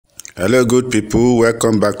Hello good people,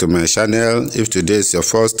 welcome back to my channel. If today is your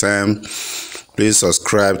first time, please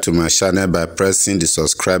subscribe to my channel by pressing the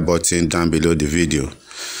subscribe button down below the video.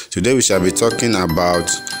 Today we shall be talking about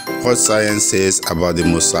what science says about the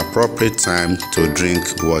most appropriate time to drink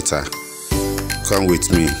water. Come with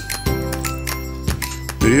me.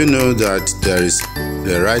 Do you know that there is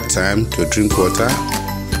the right time to drink water?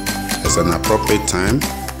 There's an appropriate time.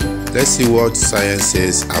 Let's see what science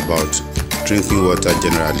says about drinking water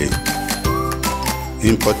generally.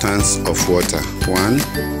 Importance of water. 1.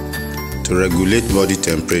 To regulate body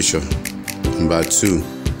temperature. Number 2.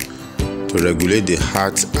 To regulate the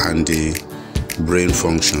heart and the brain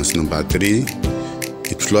functions. Number 3.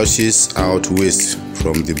 It flushes out waste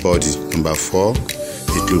from the body. Number 4.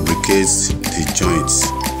 It lubricates the joints.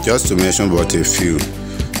 Just to mention but a few.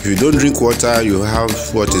 If you don't drink water, you have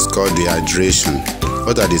what is called dehydration.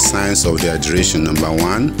 What are the signs of dehydration? Number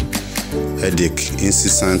 1. Headache,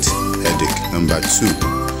 incessant headache. Number 2,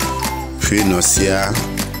 feel nausea,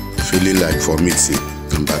 feeling like vomiting.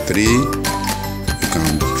 Number 3, you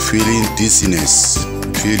can feeling dizziness,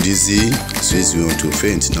 feel dizzy, so you want to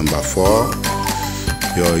faint. Number 4,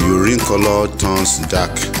 your urine color turns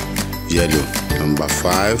dark yellow. Number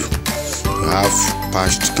 5, you have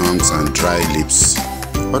parched tongues and dry lips.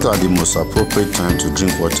 What are the most appropriate time to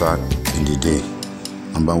drink water in the day?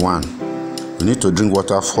 Number 1. You need to drink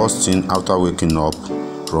water first thing after waking up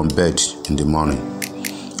from bed in the morning.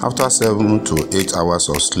 After 7 to 8 hours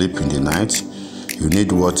of sleep in the night, you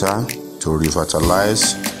need water to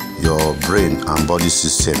revitalize your brain and body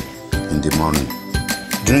system in the morning.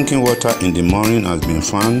 Drinking water in the morning has been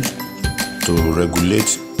found to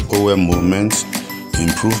regulate bowel movement,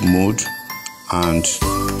 improve mood, and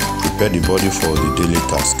prepare the body for the daily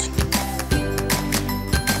task.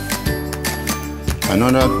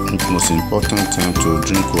 Another most important time to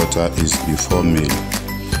drink water is before meal.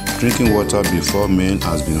 Drinking water before meal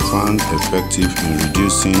has been found effective in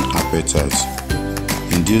reducing appetite,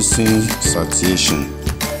 inducing satiation,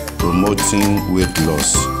 promoting weight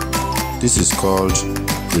loss. This is called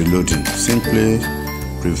preloading, simply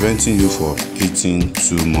preventing you from eating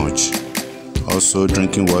too much. Also,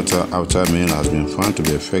 drinking water after meal has been found to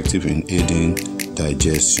be effective in aiding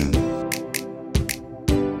digestion.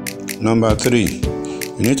 Number 3.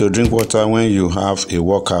 You need to drink water when you have a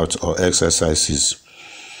workout or exercises.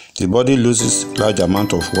 The body loses large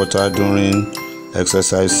amount of water during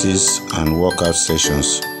exercises and workout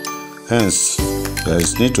sessions. Hence, there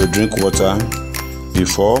is need to drink water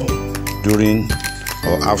before, during,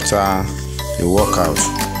 or after a workout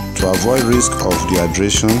to avoid risk of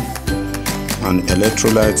dehydration and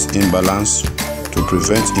electrolyte imbalance, to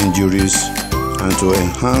prevent injuries, and to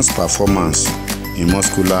enhance performance in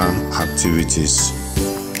muscular activities.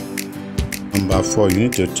 Number 4, you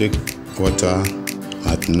need to take water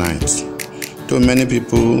at night. Though many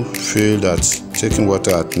people feel that taking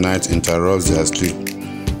water at night interrupts their sleep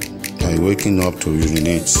by waking up to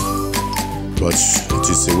urinate, but it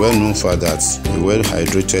is a well-known fact that a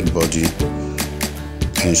well-hydrated body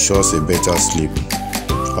ensures a better sleep.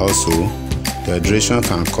 Also, dehydration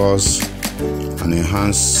can cause an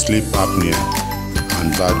enhanced sleep apnea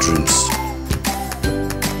and bad dreams.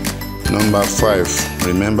 Number 5,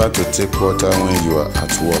 remember to take water when you are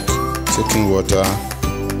at work. Taking water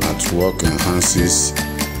at work enhances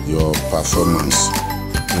your performance.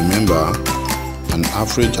 Remember, an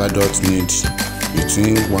average adult needs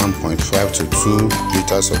between 1.5 to 2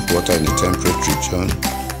 liters of water in the temperate region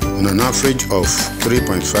and an average of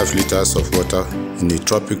 3.5 liters of water in the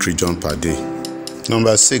tropic region per day.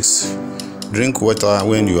 Number 6, drink water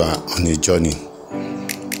when you are on a journey.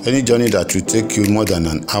 Any journey that will take you more than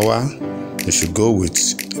an hour, you should go with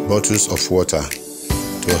bottles of water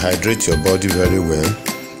to hydrate your body very well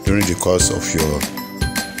during the course of your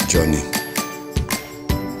journey.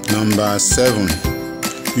 Number 7,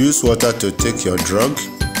 use water to take your drug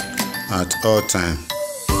at all time.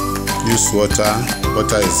 Use water.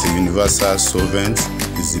 Water is a universal solvent.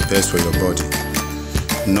 It's the best for your body.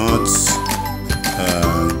 Not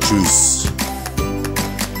juice.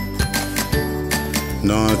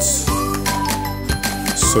 Not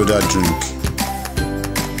soda drink.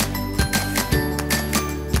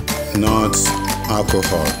 Not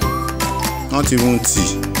alcohol. Not even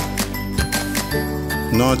tea.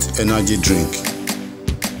 Not energy drink.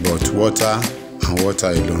 But water and water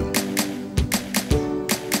alone.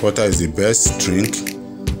 Water is the best drink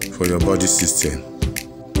for your body system.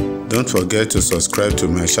 Don't forget to subscribe to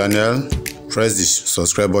my channel. Press the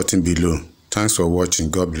subscribe button below. Thanks for watching.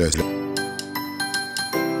 God bless.